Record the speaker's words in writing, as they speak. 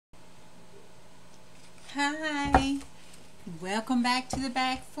Hi, welcome back to the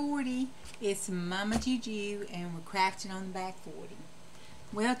back 40. It's Mama Juju and we're crafting on the back 40.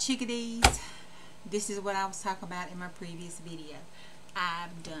 Well, chickadees, this is what I was talking about in my previous video.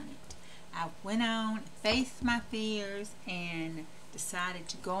 I've done it. I went on, faced my fears, and decided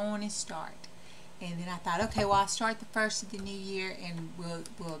to go on and start. And then I thought, okay, well, I'll start the first of the new year and we'll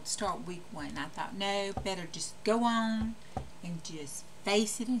start week 1. And I thought, no, better just go on and just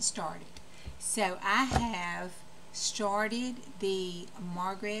face it and start it. So I have started the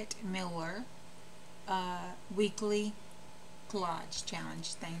Margarette Miller weekly collage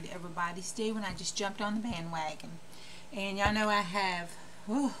challenge thing that everybody's doing. I just jumped on the bandwagon. And y'all know I have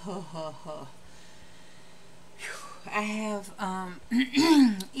I have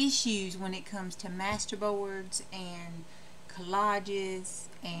issues when it comes to masterboards and collages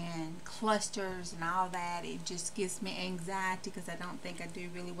and clusters and all that. It just gives me anxiety because I don't think I do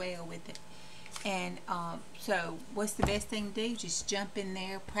really well with it. And so what's the best thing to do? Just jump in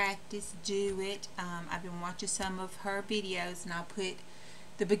there, practice, do it. I've been watching some of her videos, and I'll put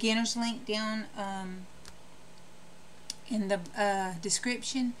the beginner's link down in the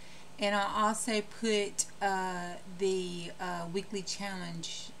description, and I'll also put the weekly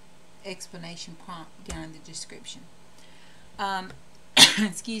challenge explanation prompt down in the description.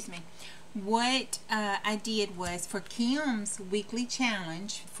 Excuse me. What I did was, for Kim's weekly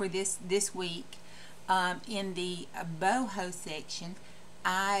challenge for this week, in the boho section,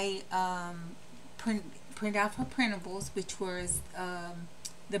 I print off her printables, which was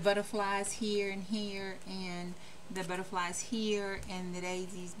the butterflies here and here, and the butterflies here, and the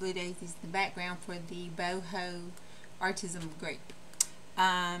daisies, blue daisies in the background for the boho artisan group.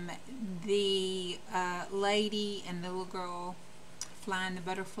 The lady and the little girl flying the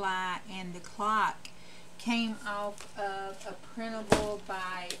butterfly, and the clock came off of a printable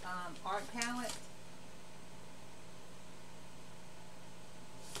by Art Palette.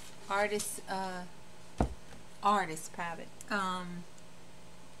 Artist Palette.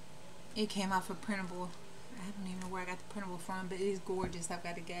 It came off a printable. I don't even know where I got the printable from, but it is gorgeous. I've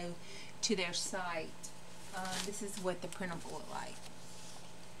got to go to their site. This is what the printable looked like.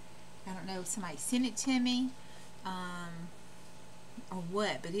 I don't know if somebody sent it to me. Or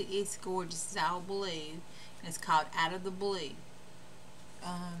what, but it is gorgeous. It's all blue, and it's called Out of the Blue.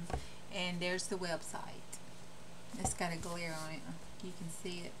 And there's the website. It's got a glare on it. You can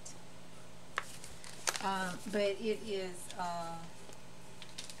see it. But it is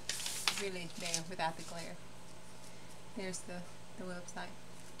really there without the glare. There's the website.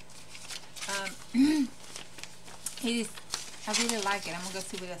 It is. I really like it. I'm gonna go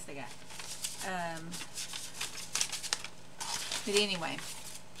see what else they got. But anyway,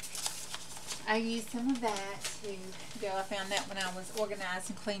 I used some of that to go. I found that when I was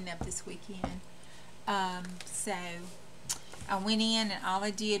organizing and cleaning up this weekend. So I went in, and all I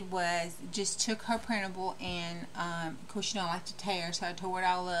did was just took her printable, and of course you don't like to tear, so I tore it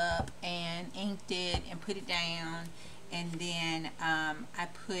all up and inked it and put it down, and then I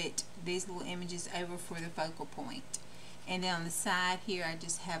put these little images over for the focal point. And then on the side here, I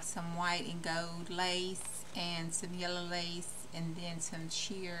just have some white and gold lace and some yellow lace, and then some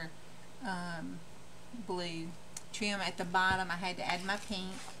sheer blue trim. At the bottom, I had to add my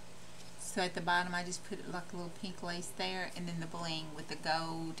pink, so at the bottom I just put it like a little pink lace there, and then the bling with the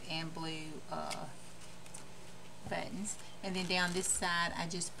gold and blue buttons. And then down this side, I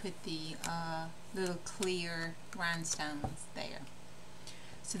just put the little clear rhinestones there.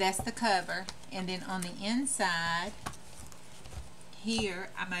 So that's the cover. And then on the inside here,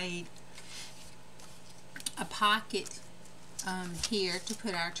 I made a pocket here to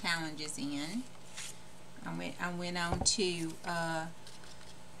put our challenges in. I went on to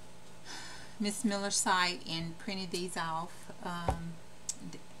Miss Miller's site and printed these off.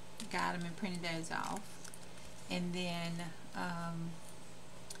 Got them and printed those off. And then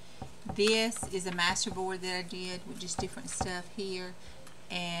this is a masterboard that I did with just different stuff here.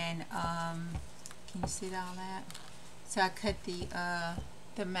 And can you see all that? So I cut the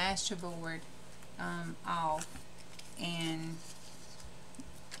masterboard off. And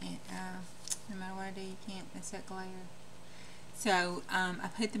no matter what I do, you can't miss that glare. So I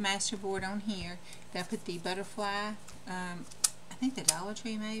put the masterboard on here. Then I put the butterfly. I think the Dollar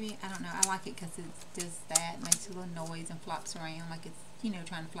Tree maybe. I don't know. I like it because it does that. It makes a little noise and flops around like it's, you know,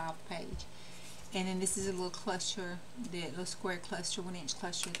 trying to fly off the page. And then this is a little cluster, the little square cluster, 1-inch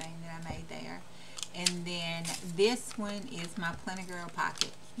cluster thing that I made there. And then this one is my Planner Girl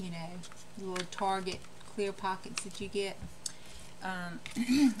pocket. You know, little Target clear pockets that you get.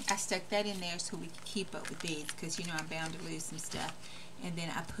 I stuck that in there so we could keep up with these, because you know I'm bound to lose some stuff. And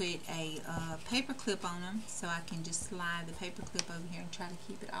then I put a paper clip on them so I can just slide the paper clip over here and try to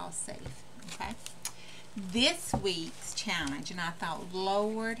keep it all safe. Okay. This week's challenge, and I thought,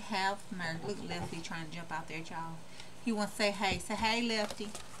 Lord have mercy. Look at Lefty trying to jump out there, y'all. He wants to say hey. Say hey, Lefty.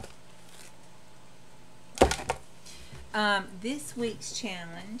 Okay. This week's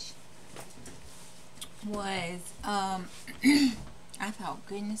challenge was, I thought,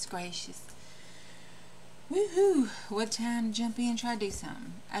 goodness gracious. Woohoo! What time to jump in and try to do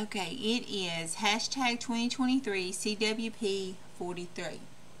something? Okay, it is hashtag 2023 CWP 43.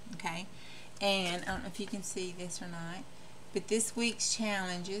 Okay, and I don't know if you can see this or not, but this week's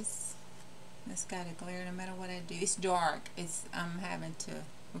challenges. It's got a glare no matter what I do. It's dark. I'm having to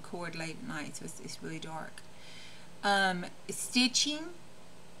record late at night, so it's really dark. Stitching,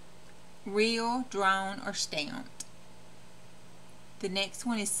 real, drawn, or stamped. The next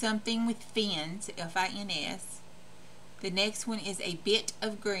one is something with fins, F-I-N-S. The next one is a bit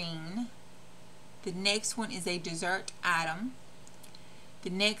of green. The next one is a dessert item. The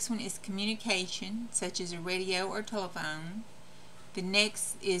next one is communication, such as a radio or telephone. The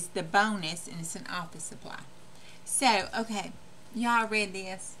next is the bonus, and it's an office supply. So, okay, y'all read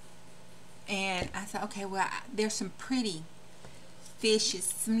this, and I thought, okay, well, there's some pretty fishes,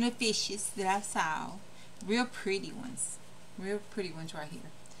 some of the fishes that I saw, real pretty ones right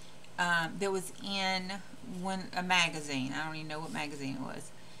here. That was in a magazine. I don't even know what magazine it was.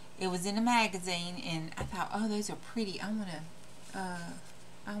 It was in a magazine, and I thought, oh, those are pretty. I wanna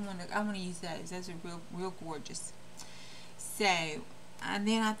use those. Those are real gorgeous. So, and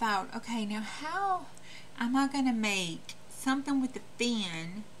then I thought, okay, now how am I gonna make something with the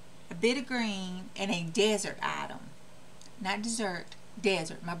fin, a bit of green, and a desert item? Not dessert,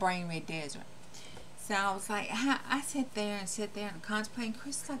 desert. My brain read desert. So I was like, I sat there and contemplating.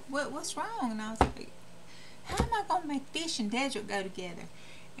 Chris was like, what's wrong? And I was like, how am I going to make fish and desert go together?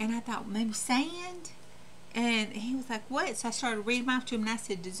 And I thought, maybe sand? And he was like, what? So I started reading off to him, and I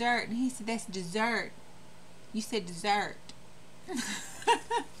said, dessert. And he said, that's dessert. You said dessert.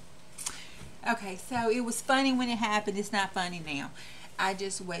 Okay, so it was funny when it happened. It's not funny now. I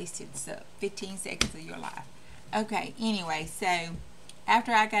just wasted 15 seconds of your life. Okay, anyway, so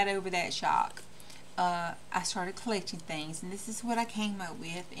after I got over that shock, I started collecting things, and this is what I came up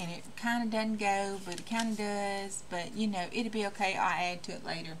with, and it kind of doesn't go, but it kind of does, but you know, it'll be okay. I'll add to it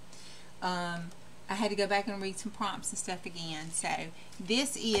later. I had to go back and read some prompts and stuff again. So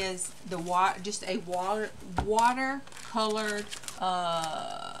this is the just a watercolored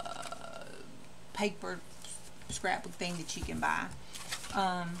paper scrapbook thing that you can buy.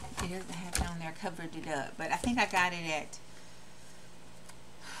 It doesn't have it on there. I covered it up, but I think I got it at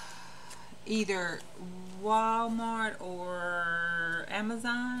either Walmart or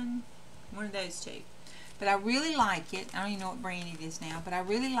Amazon, one of those two. But I really like it. I don't even know what brand it is now, but I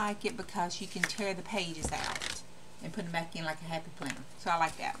really like it because you can tear the pages out and put them back in like a happy planner. So I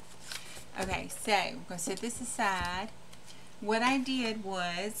like that. Okay, so we're going to set this aside. What I did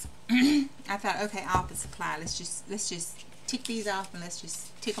was I thought, okay, office supply. Let's just tick these off, and let's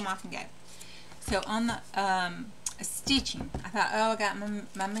just tick them off and go. So on the stitching, I thought, oh, I got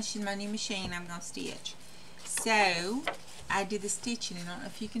my machine, my new machine, I'm going to stitch. So I did the stitching, and I don't know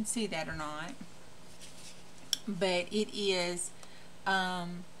if you can see that or not, but it is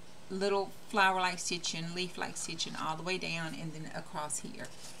little flower-like stitching, leaf-like stitching all the way down and then across here.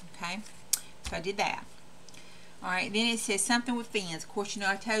 Okay, so I did that. Alright, then it says something with fins. Of course, you know,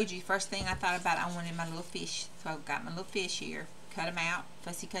 I told you, first thing I thought about, I wanted my little fish. So I've got my little fish here. Cut them out.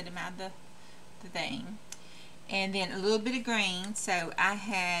 Fussy cut them out of the thing. And then a little bit of green. So I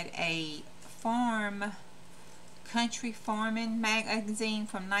had a country farming magazine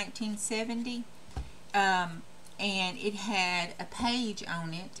from 1970. And it had a page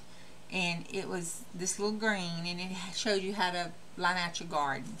on it. And it was this little green. And it showed you how to line out your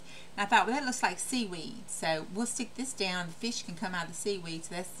garden. And I thought, well, that looks like seaweed. So we'll stick this down. The fish can come out of the seaweed.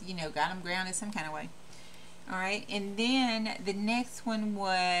 So that's, you know, got them grounded some kind of way. Alright, and then the next one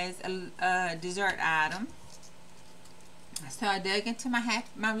was a dessert item. So I dug into my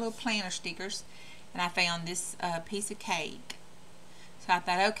little planner stickers, and I found this piece of cake. So I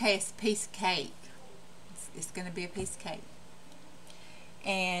thought, okay, it's a piece of cake. It's going to be a piece of cake.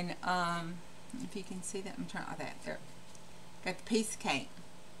 And if you can see that, I'm trying like that. There. Got the piece of cake.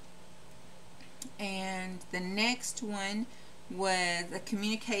 And the next one was a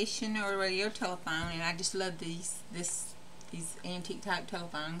communication or radio telephone, and I just love these antique type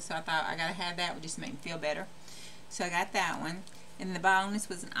telephones, so I thought I gotta have that. Would just make me feel better. So I got that one, and the bonus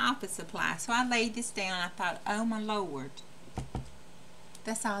was an office supply. So I laid this down. I thought, oh my Lord,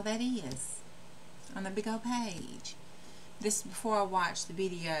 that's all that is on the big old page. this is before I watched the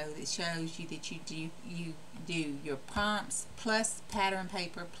video that shows you that you do your prompts plus pattern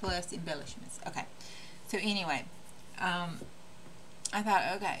paper plus embellishments. Okay, so anyway, I thought,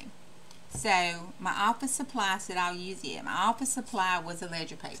 okay, so my office supply said I'll use it. My office supply was a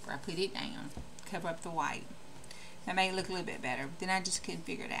ledger paper. I put it down, cover up the white. That made it look a little bit better. Then I just couldn't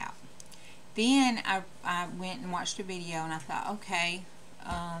figure it out. Then I went and watched a video, and I thought, okay,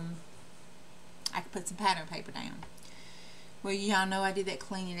 I could put some pattern paper down. Well, y'all know I did that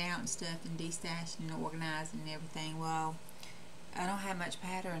cleaning out and stuff and destashing and organizing and everything. Well, I don't have much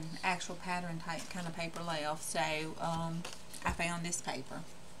pattern, actual pattern type kind of paper left, so I found this paper.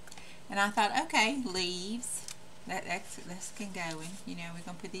 And I thought, okay, leaves, that's can going. You know, we're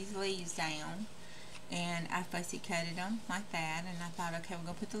going to put these leaves down. And I fussy cutted them like that. And I thought, okay, we're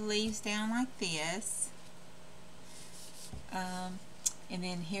going to put the leaves down like this. And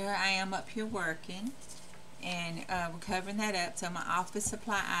then here I am up here working. And we're covering that up. So my office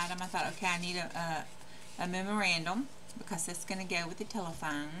supply item, I thought, okay, I need a memorandum, because that's going to go with the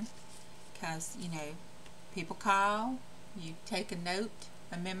telephone. Because, you know, people call, you take a note,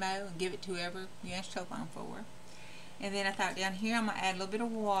 a memo, and give it to whoever you answer telephone for. And then I thought down here I'm going to add a little bit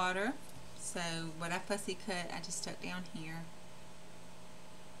of water. So what I fussy cut, I just stuck down here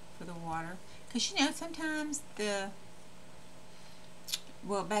for the water. Because, you know, sometimes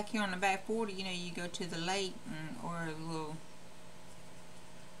well, back here on the back 40, you know, you go to the lake or a little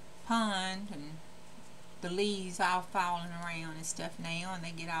pond, and the leaves all falling around and stuff now, and they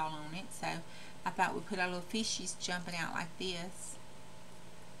get all on it. So I thought we'd put our little fishies jumping out like this.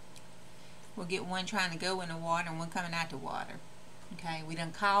 We'll get one trying to go in the water and one coming out the water. Okay, we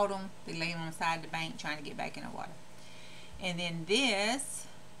done caught them. They laying on the side of the bank trying to get back in the water. And then this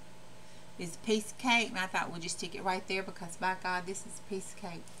is a piece of cake, and I thought we'll just stick it right there, because by God, this is a piece of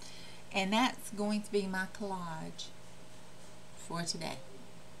cake. And that's going to be my collage for today.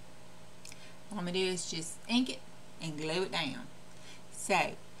 All I'm going to do is just ink it and glue it down.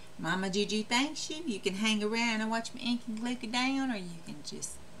 So, Mama Juju thanks you. You can hang around and watch me ink and glue it down, or you can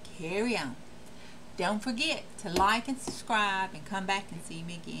just carry on. Don't forget to like and subscribe and come back and see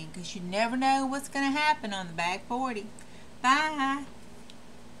me again, because you never know what's going to happen on the back 40. Bye.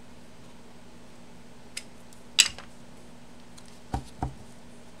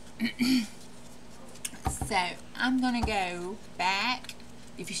 So I'm going to go back.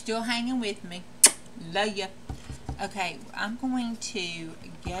 If you're still hanging with me, love ya. Okay, I'm going to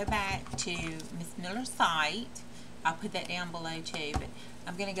go back to Miss Miller's site. I'll put that down below too, but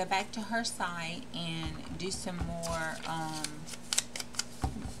I'm going to go back to her site and do some more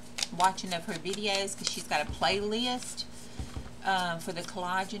watching of her videos, because she's got a playlist for the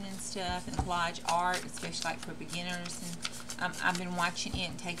collaging and stuff, and collage art, especially like for beginners. And I've been watching it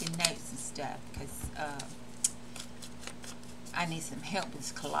and taking notes and stuff, because I need some help with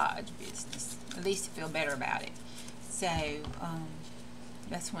this collage business, at least to feel better about it. So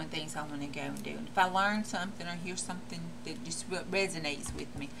that's one of the things I want to go and do. And if I learn something or hear something that just resonates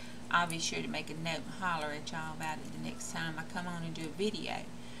with me, I'll be sure to make a note and holler at y'all about it the next time I come on and do a video.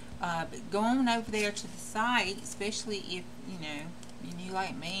 But go on over there to the site, especially if, you know, you're new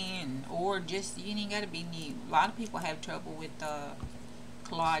like me, or just, you ain't got to be new. A lot of people have trouble with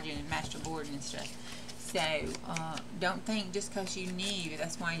collaging and masterboarding and stuff. So don't think just because you're new,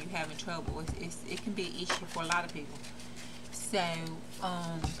 that's why you're having trouble. It can be an issue for a lot of people. So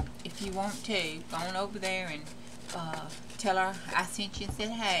if you want to, go on over there and tell her I sent you and said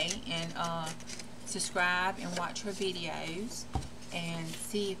hey, and subscribe and watch her videos and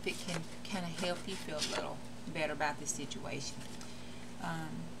see if it can kind of help you feel a little better about this situation.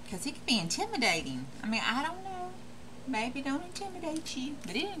 Because it can be intimidating. I mean, I don't know. Maybe it don't intimidate you,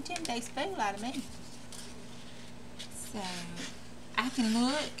 but it intimidates the fool out of me. So I can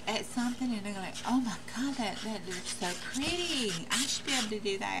look at something and they're like, oh my God, that looks so pretty. I should be able to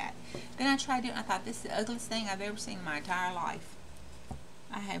do that. Then I tried it and I thought, this is the ugliest thing I've ever seen in my entire life.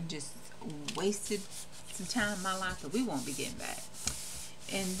 I have just wasted some time in my life that we won't be getting back.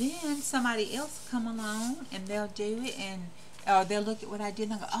 And then somebody else come along and they'll do it, and they'll look at what I did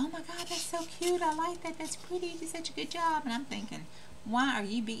and they'll go, oh my God, that's so cute. I like that. That's pretty. You did such a good job. And I'm thinking, why are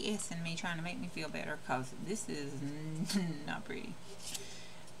you BSing me, trying to make me feel better? Because this is not pretty.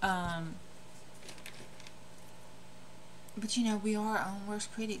 But you know, we are our own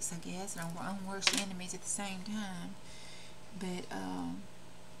worst critics, I guess, and our own worst enemies at the same time. But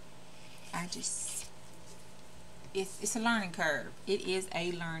I just, it's a learning curve. It is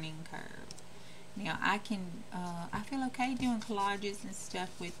a learning curve. Now I feel okay doing collages and stuff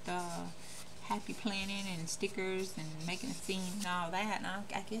with happy planning and stickers and making a theme and all that, and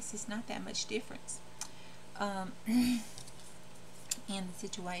I guess it's not that much difference. in the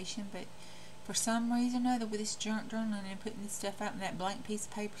situation, but for some reason or other with this journaling and putting this stuff out in that blank piece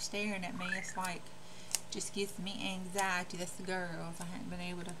of paper staring at me, it's like, just gives me anxiety. That's the girls. I haven't been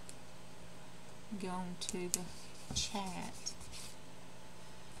able to go on to the chat.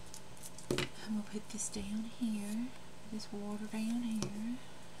 I'm going to put this down here, this water down here.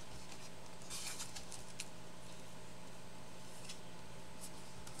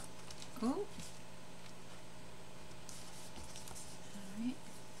 Oh. Alright.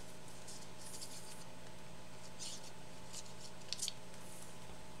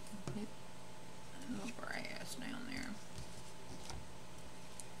 Put a little grass down there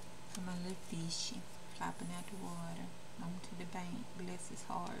for my little fishy flopping out the water onto the bank. Bless his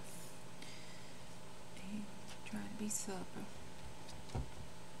heart. Trying to be supper.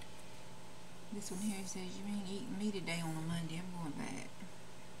 This one here says, you ain't eating me today on a Monday. I'm going back.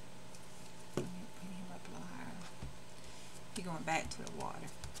 Let me put him up a little higher. He's going back to the water.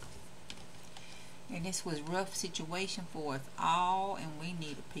 And this was a rough situation for us all, and we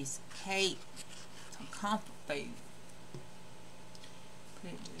need a piece of cake, some comfort food.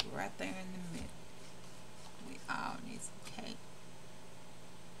 Put it right there in the middle. We all need some cake.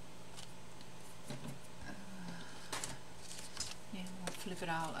 Then we'll flip it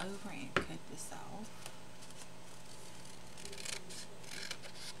all over and cut this off.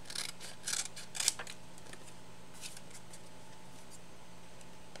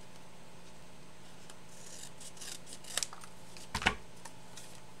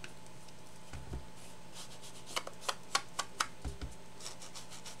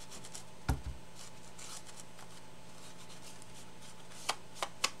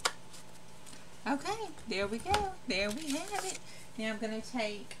 Okay, there we go. There we have it. Now I'm going to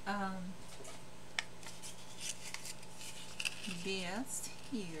take this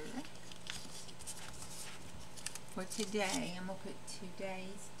here for today. I'm going to put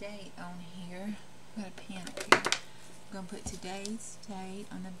today's date on here. I've got a pen up here. I'm going to put today's date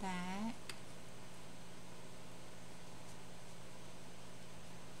on the back.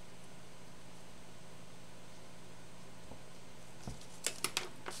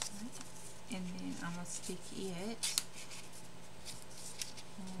 And then I'm going to stick it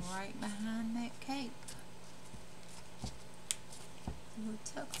right behind that cake. A little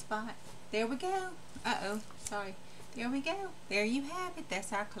tuck spot. There we go. Uh-oh, sorry. There we go. There you have it.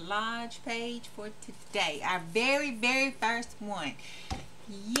 That's our collage page for today. Our very, very first one.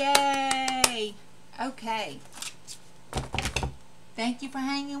 Yay! Okay. Thank you for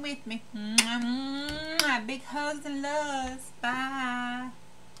hanging with me. Big hugs and loves. Bye.